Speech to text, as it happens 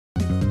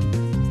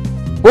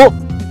お、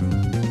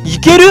い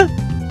ける？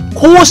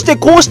こうして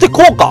こうして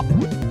こうか。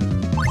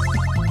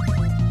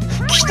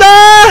きた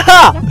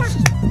ー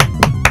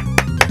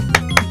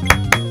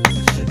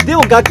で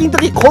もガキの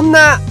時こん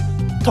な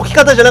解き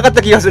方じゃなかっ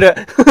た気がする。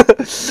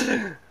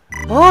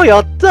ああ、や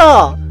っ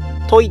た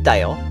ー。解いた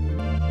よ。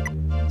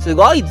す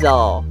ごい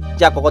ぞ。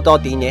じゃあここ通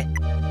っていいね。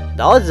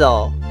どう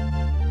ぞ。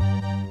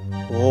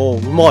おお、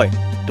うまい。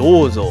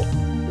どうぞ。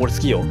俺好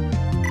きよ。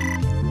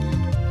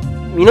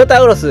ミノ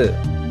タウロス。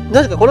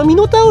確かこのミ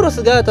ノタウロ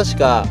スが確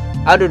か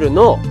アルル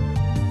の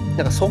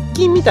なんか側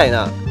近みたい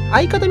な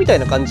相方みたい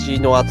な感じ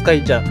の扱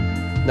いじゃ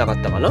なか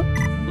ったかな。うん。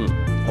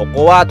こ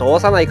こは通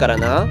さないから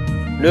な。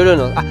ルル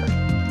の、あ、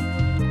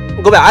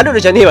ごめん、アル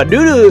ルじゃねえわ。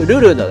ル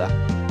ルだ。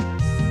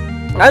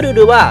アル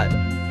ルは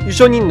一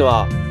緒にいんの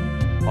は、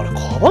あれ、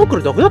カバンク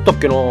ルだけだったっ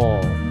けな。な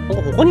んか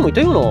他にもい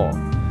たよな。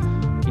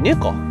いねえ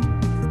か。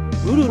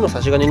ルルの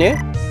差し金ね。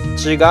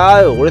違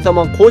う。俺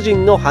様個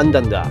人の判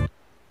断だ。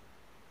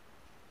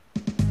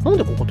なん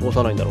でここ通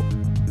さないんだろう。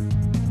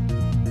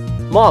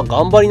まあ、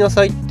頑張りな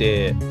さいっ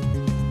て、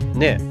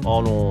ね、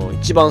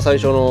一番最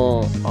初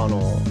の、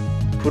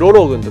プロ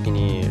ローグの時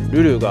に、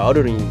ルルがア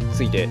ルルに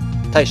ついて、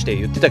対して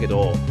言ってたけ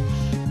ど、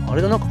あ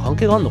れとなんか関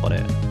係があんのか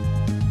ね。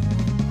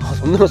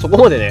そこ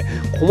までね、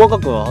細か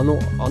くあの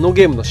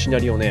ゲームのシナ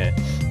リオね、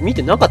見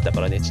てなかったか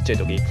らね、ちっちゃい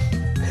時。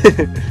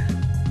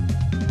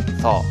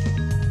さあ。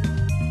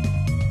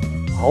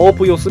青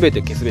ぷよすべ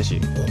て消すべ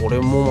し。これ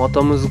もま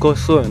た難し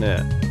そうや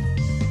ね。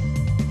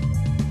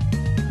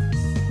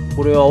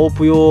これ青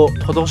ぷよ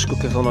正しく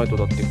消さないと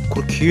だって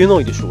これ消えな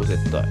いでしょ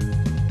絶対。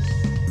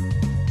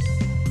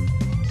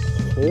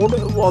これ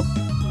は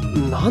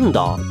なん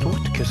だ、どうや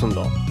って消すん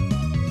だ。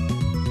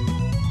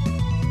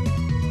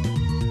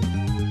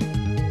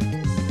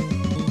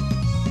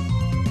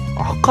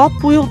赤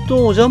ぷよとお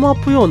邪魔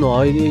ぷよの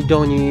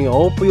間に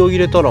青ぷよ入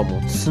れたらも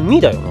う罪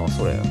だよな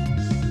それ。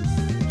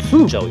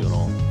詰んじゃうよな。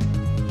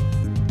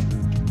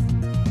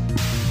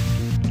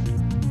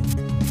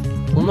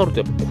そうなると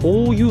やっぱ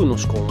こういうの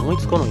しか思い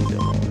つかないんだ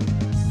よな。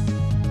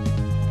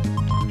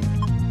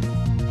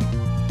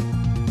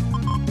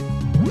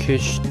消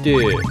して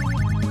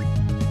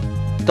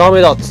ダ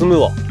メだ、積む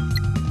わ。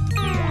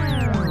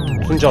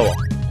積んじゃうわ。こ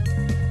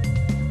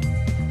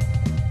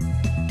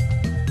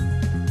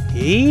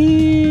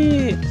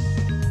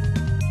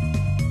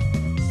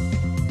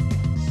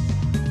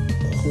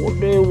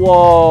れ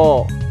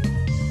は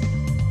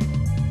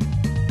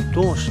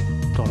どうし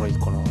たらいい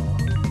かな。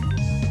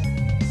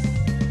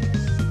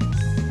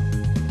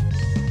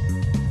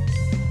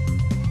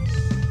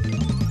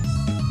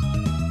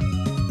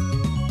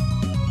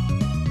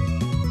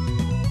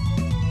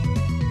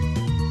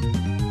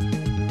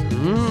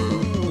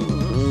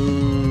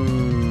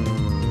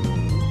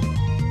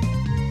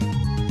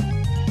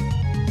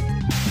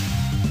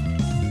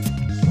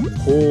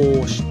こ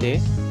うして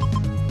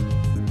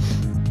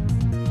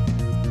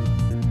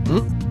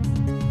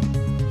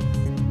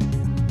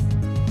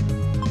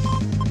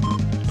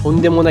と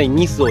んでもない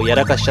ミスをや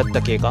らかしちゃっ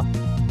た系か。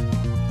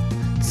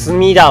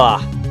罪だわ。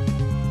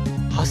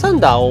挟ん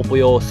だ青ぷ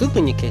よをす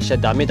ぐに消しちゃ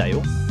ダメだ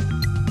よ。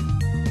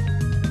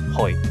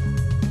はい。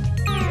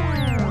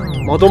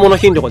まともな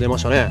ヒントが出ま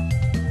したね。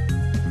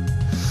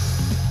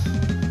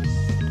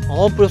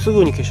青ぷよす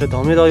ぐに消しちゃ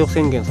ダメだよ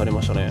宣言され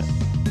ましたね。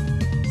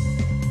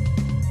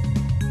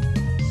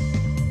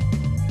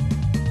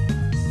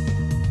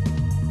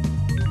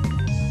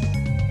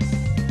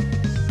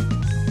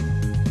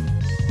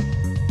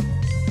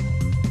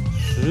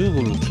す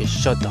ぐに消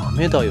しちゃダ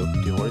メだよっ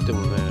て言われて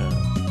もね、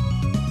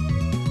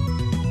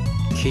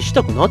消し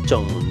たくなっちゃ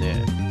うもん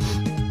ね。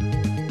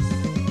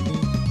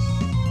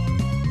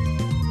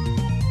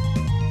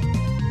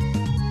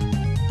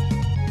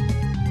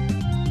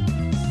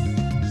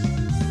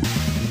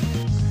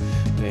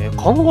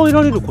考え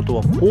られること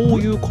はこう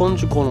いう感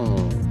じかな。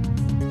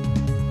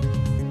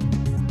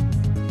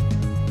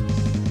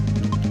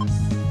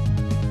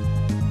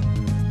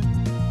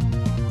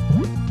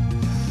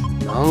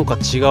なんか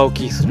違う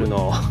気するな。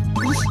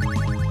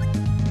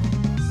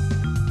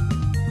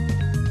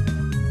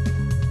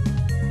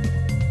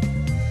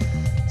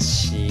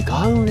違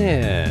う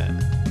ね。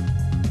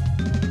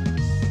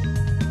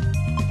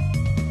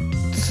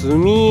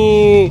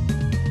罪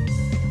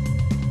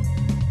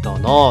だ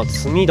な、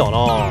罪だ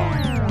な。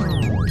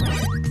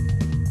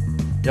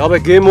やべ、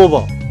ゲームオー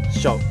バーし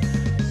ちゃう。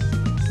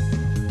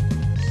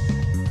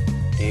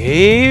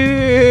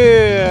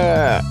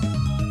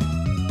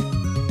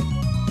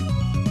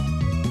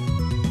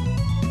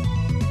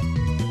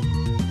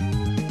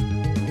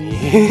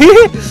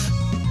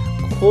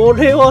こ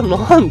れは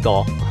なんだ。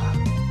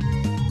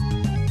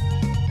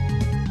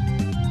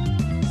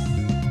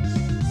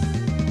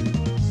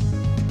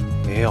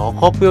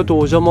赤ぷよと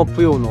お邪魔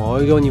ぷよの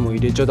間にも入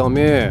れちゃダ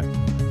メ。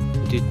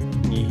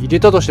入れ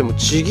たとしても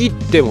ちぎっ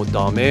ても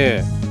ダ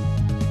メ。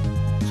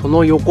そ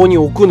の横に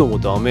置くのも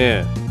ダ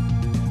メ。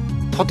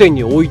縦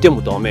に置いて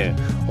もダメ。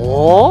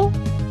こ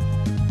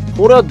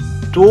れは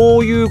ど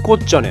ういうこっ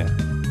ちゃね。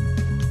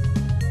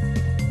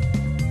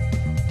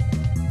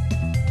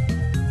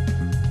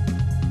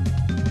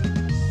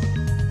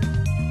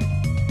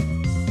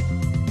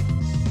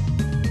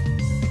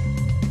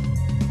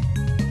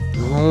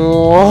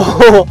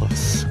こ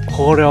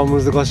れは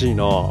難しい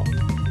な。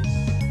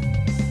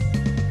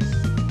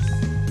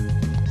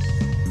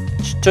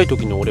ちっちゃい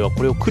時の俺は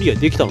これをクリア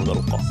できたのだ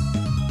ろうか。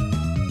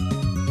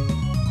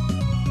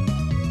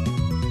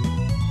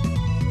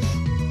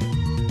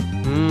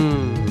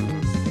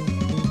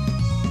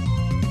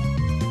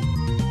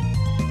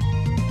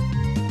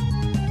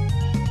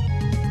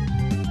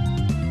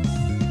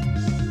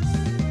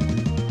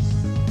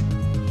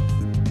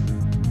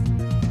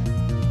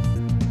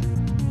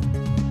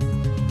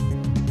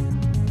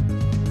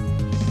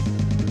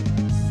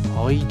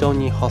間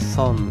に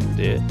挟ん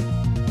で、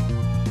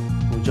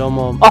お邪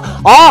魔、わか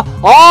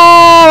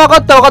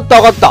った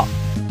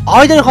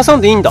間に挟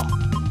んでいいんだ。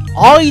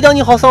間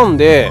に挟ん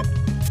で、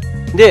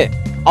で、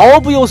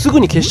青笛をすぐ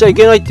に消しちゃい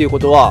けないっていうこ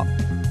とは、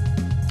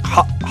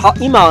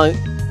今、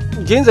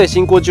現在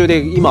進行中で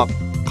今、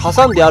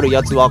挟んである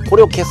やつは、こ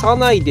れを消さ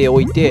ないで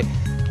おいて、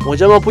お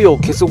邪魔ぷよを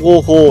消す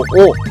方法を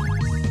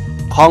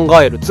考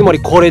える。つまり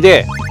これ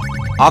で、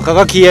赤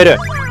が消える。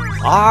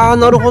な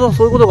るほど、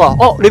そういうことか。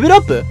レベルア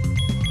ップ？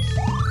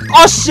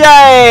おっし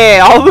ゃ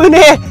い！危ね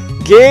え！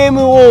ゲー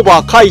ムオー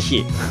バー回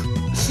避。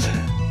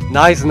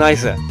ナイス。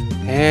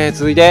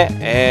続い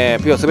て、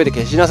ぷよすべて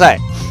消しなさい。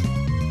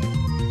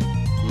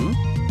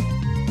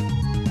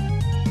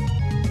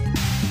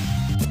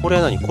これ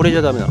は何？これじ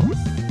ゃダメなの？お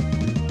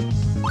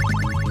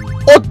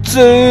っつ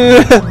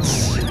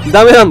ー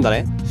ダメなんだ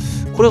ね。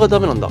これがダ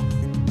メなんだ。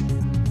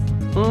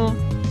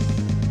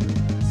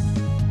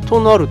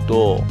となる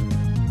と、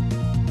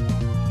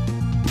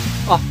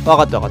わ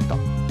かった。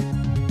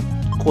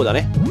こうだ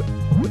ね。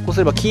こうす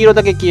れば黄色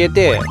だけ消え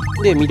て、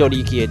で、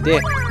緑消えて、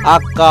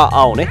赤、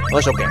青ね。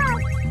よし、オッケー。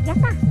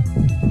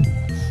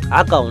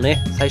赤を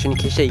ね、最初に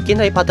消しちゃいけ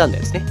ないパターン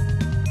ですね。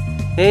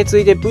続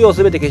いて、ぷよを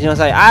すべて消しな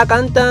さい。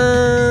簡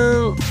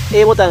単。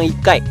A ボタン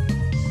1回。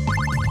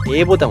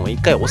A ボタンを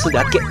1回押す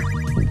だけ。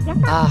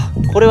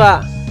これ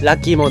は、ラ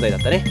ッキー問題だ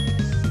ったね。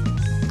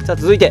さあ、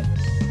続いて。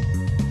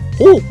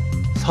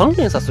3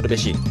連鎖するべ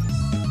し。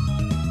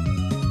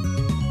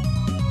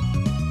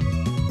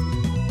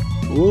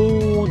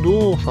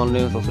どう3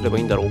連鎖すれば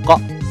いいんだろうか。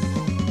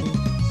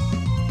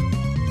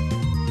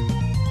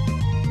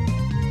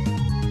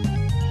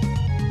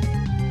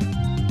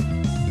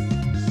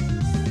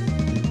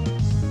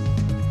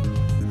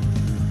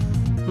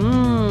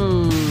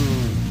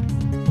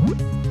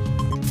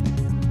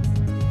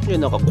で、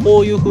なんかこ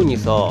ういう風に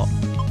さ、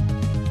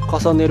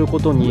重ねるこ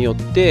とによっ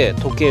て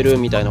解ける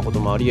みたいなこと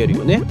もありえる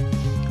よね。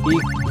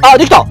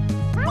できた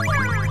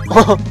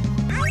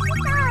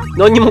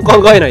何にも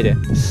考えないで。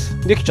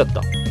できちゃっ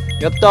た。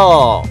やった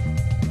ー。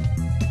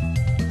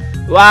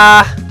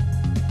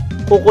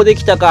ここで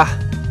きたか。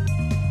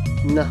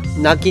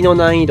泣きの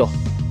難易度。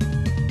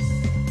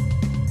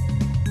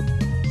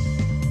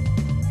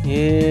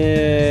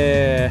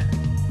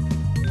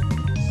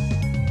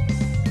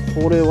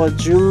これは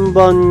順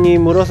番に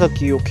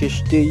紫を消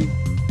していっ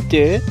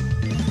て、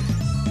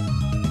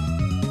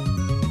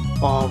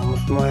何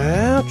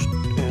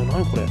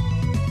これ。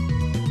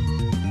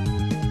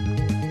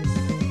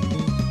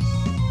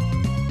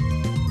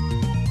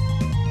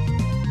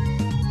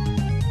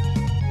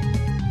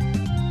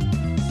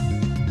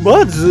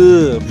ま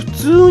ず、普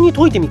通に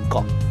解いてみっ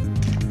か。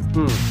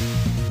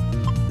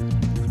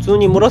普通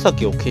に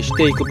紫を消し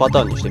ていくパタ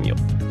ーンにしてみよ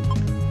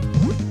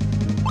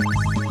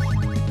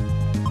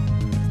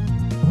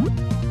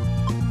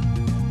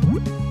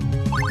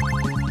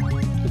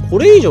う。こ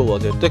れ以上は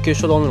絶対消し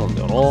ちゃダメなん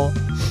だよな。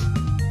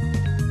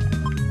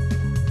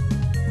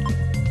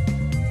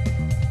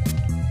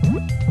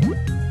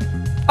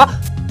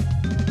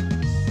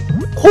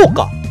こう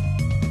か。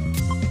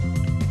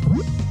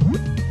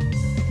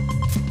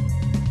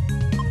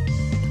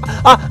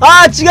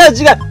違う。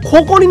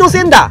ここに乗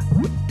せんだ。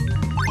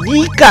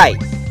理解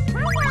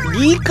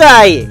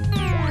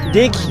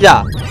でき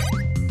た。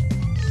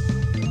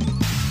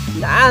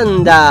な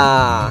ん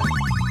だ。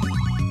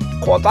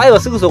答えは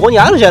すぐそこに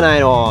あるじゃない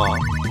の。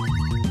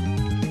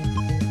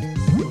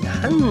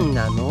なん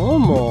なの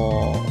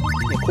もう。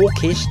こう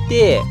消し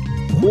て、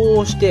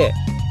こうして、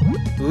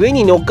上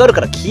に乗っかる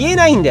から消え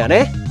ないんだよ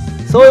ね。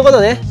そういうこ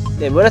とね。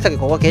で、紫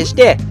ここ消し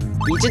て、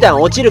1段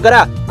落ちるか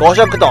ら5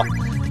色と。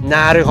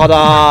なるほど。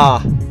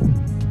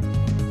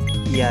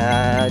い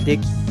やー、出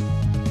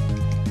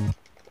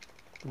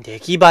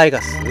来栄え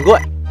がすご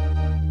い。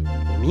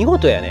見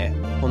事やね。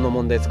この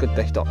問題作っ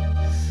た人。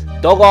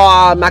どこ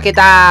負け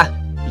た。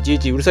いちい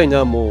ちうるさい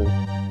な、もう。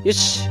よ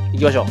し、行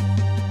きましょう。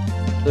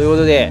というこ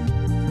とで、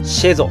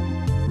シェゾ。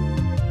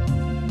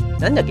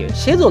なんだっけ、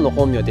シェゾの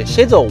本名って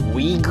シェゾウ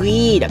ィグ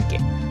イーだっけ。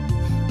な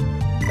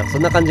んかそ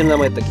んな感じの名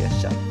前だった気が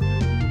しちゃう。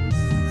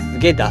す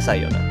げえダサ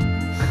いよな。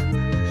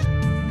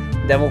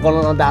でもこ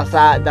のダ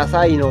サ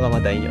いのが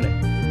またいいよね。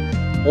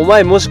お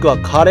前もしくは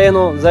カレー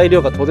の材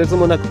料がとてつ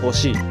もなく欲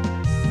しい。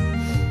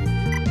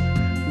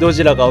ど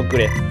ちらか送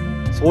れ。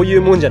そうい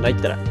うもんじゃないっ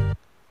たら。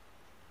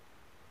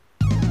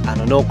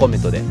ノーコメ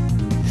ントで。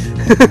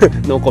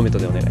ノーコメント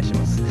でお願いし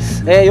ます。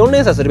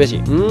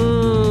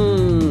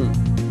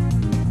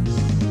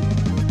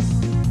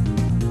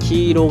黄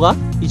黄色が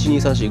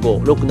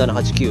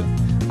123456789、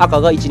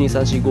赤が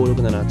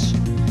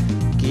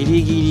123456788。ギ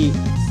リギリ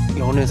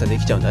4連鎖で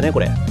きちゃうんだねこ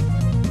れ。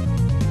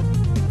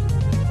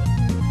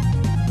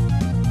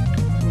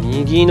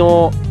右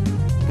の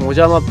お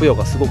邪魔ぷよ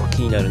がすごく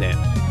気になるね。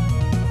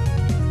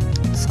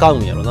使う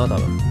んやろな多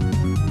分。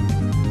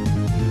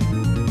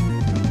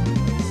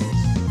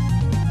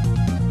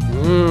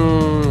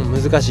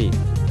難しい。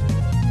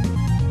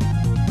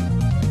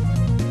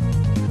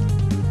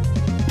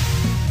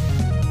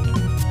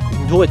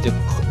どうやって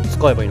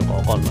使えばいいのか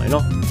わかんない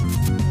な。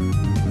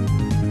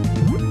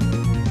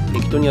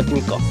適当にやって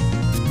みっか、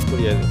と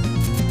りあえず。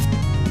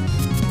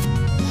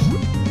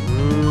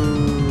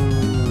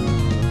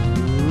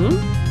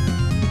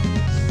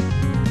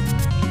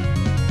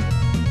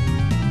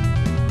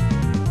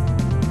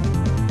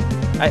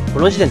はい、こ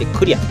の時点で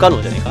クリア不可能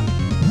じゃないか。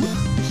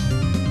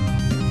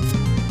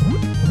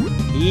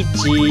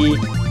1、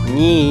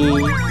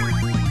2、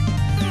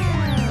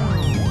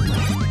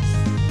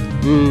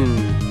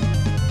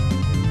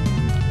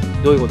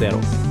どういうことやろ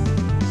う。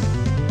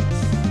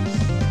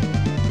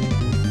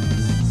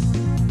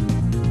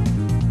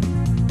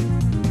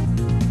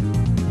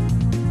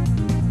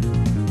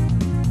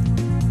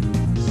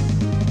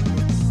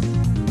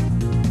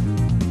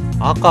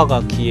赤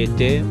が消え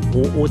て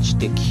落ち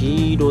て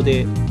黄色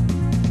で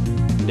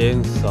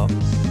連鎖。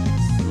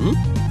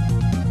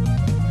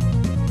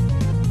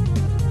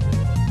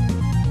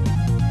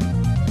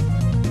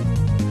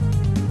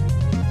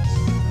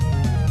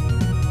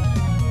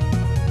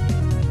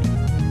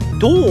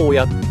どう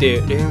やっ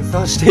て連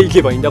鎖してい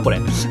けばいいんだこれ。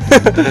わ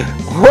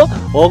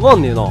か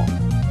んねえな。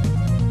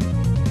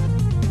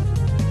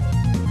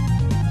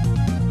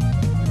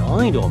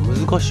難易度が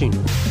難しい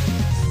の。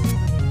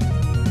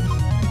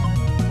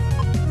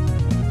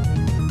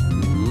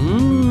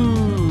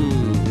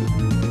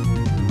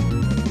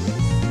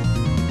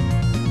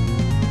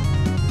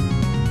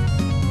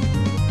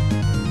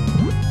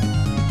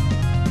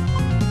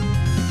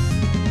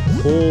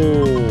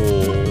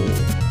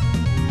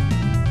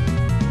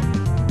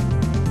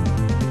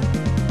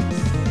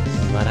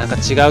なんか違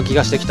う気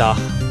がしてきた。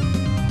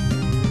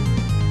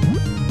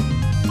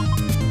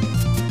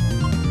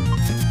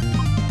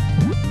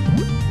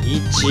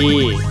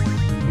1、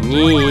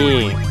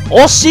2、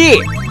惜し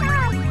い。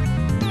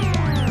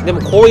で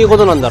もこういうこ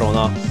となんだろう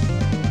な。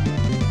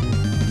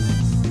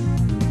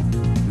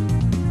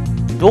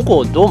どこ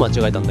をどう間違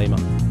えたんだ今。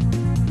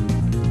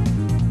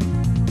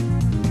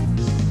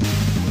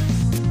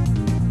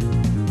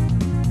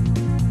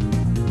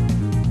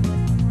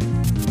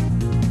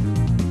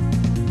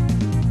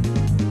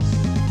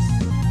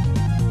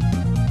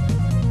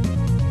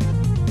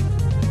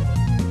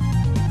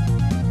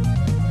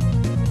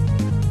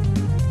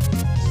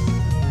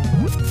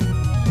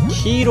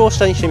黄色を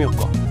下にしてみよう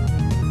か。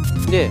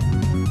で、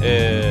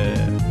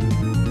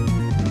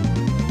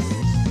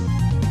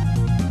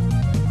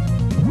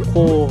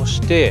こうし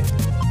て、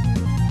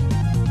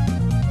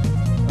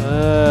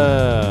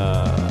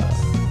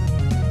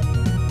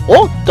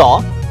おっ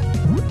と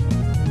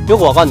よ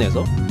くわかんねえ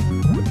ぞ。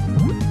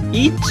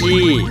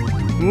1、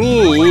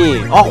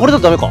2、あ、これだ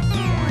とダメか。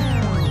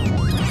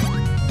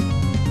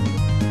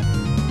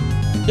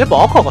やっ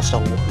ぱ赤がした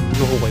方の方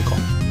がいいか。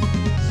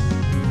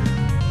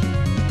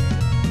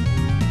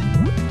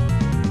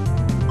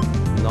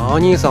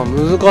兄さん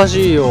難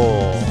しいよ。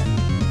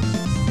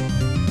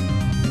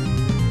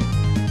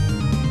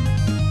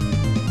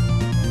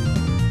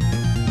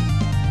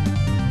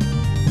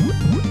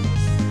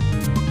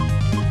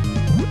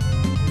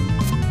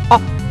あ、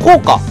こ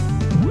うか。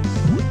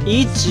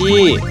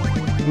1、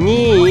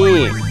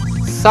2、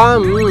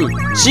3、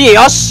4、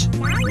よし。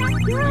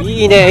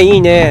いいねい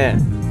いね。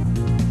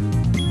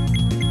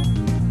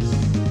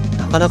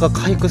なかなか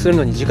回復する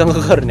のに時間がか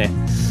かるね。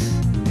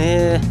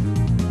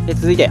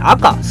続いて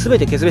赤すべ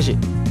て消すべし。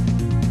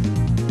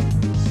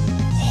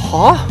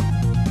はあ、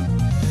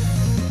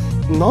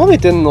なめ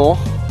てんの？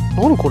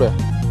何これ、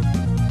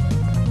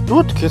どう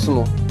やって消す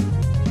の？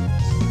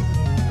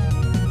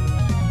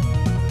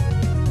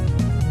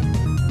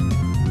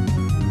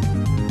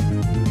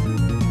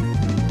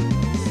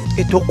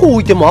どこ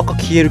置いても赤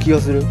消える気が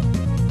する。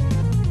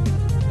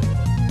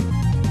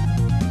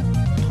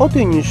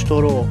縦にした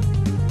ら上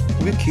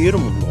消える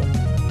もんな。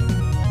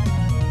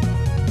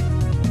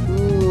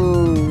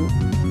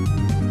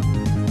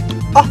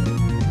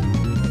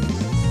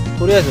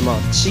とりあえずまあ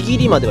ちぎ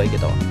りまではいけ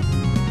たわ。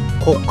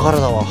こっから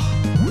だわ。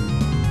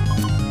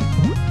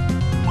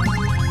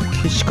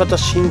消し方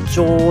慎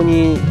重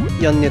に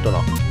やんねえとな。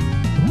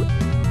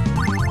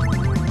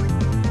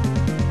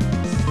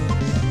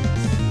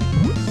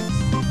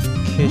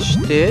消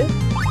して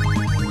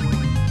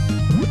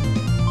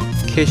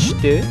消し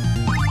て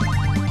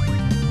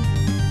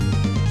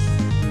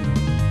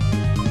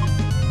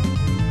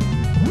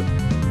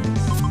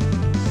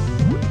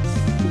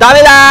ダ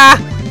メだ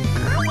ー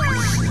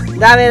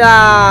ダメ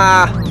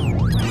だー。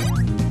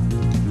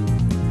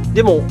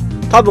でも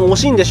多分惜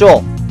しいんでし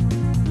ょ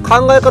う。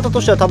考え方と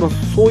しては多分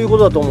そういうこ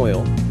とだと思う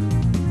よ。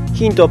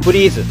ヒントはプ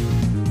リーズ。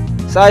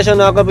最初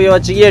の赤笛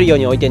はちぎれるよう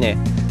に置いてね。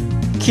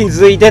気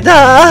づいて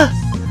た。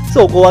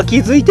そこは気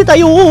づいてた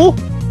よ。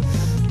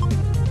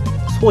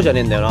そうじゃね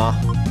えんだよな。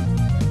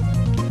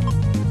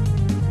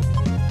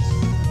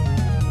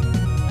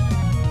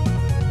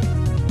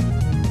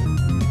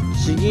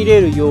ちぎ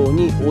れるよう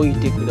に置い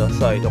てくだ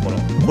さい。だから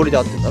これで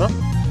合ってんだな。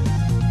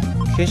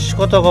消し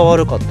方が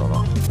悪かったな。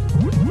こ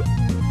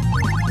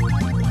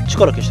っち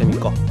から消してみる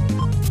か。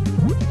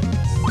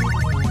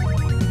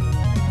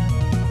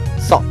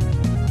さ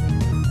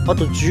あ、あ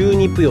と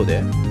12ぷよ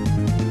で。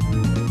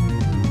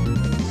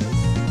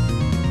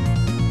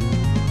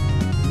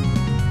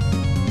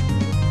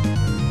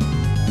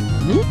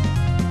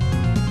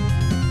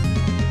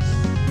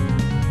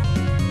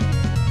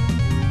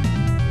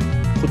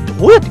これ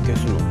どうやって消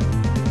すの？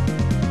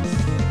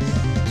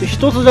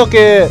一つだ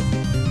け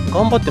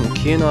頑張っても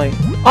消えない。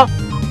あ、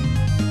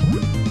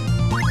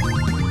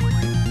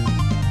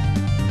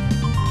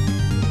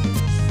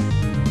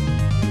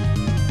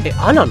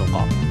あなの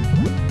か。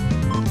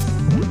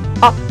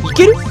あ、い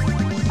ける？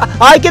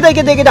いけたい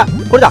けたいけた。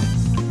これだ。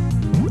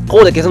こ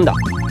うで消すんだ。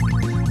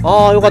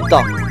ああ、よかっ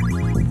た。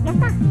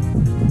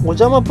お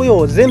邪魔ぷよ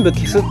を全部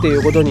消すってい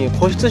うことに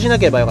固執しな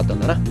ければよかったん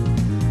だ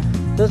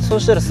な。そ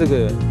したらす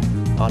ぐ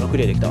ク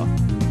リアできたわ。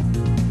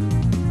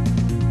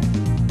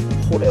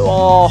これ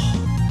は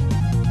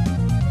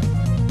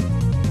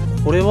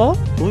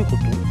どういうこと？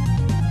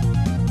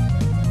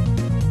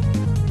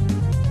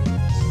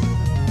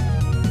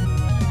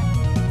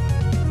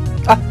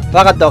あ、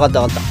わかったわかっ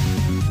たわかった。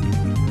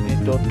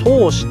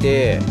通し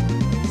て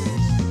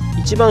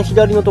一番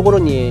左のところ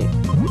に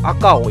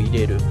赤を入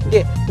れる。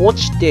で、落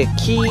ちて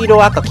黄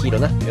色赤黄色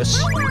な。よ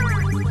し。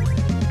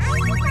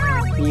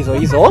いいぞ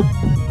いいぞ。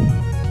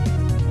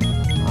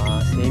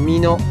セミ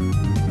の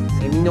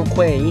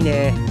声いい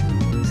ね。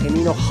セ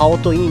ミの羽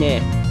音いい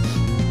ね。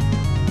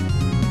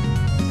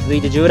続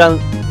いて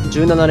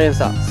17連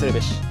鎖する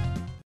べし。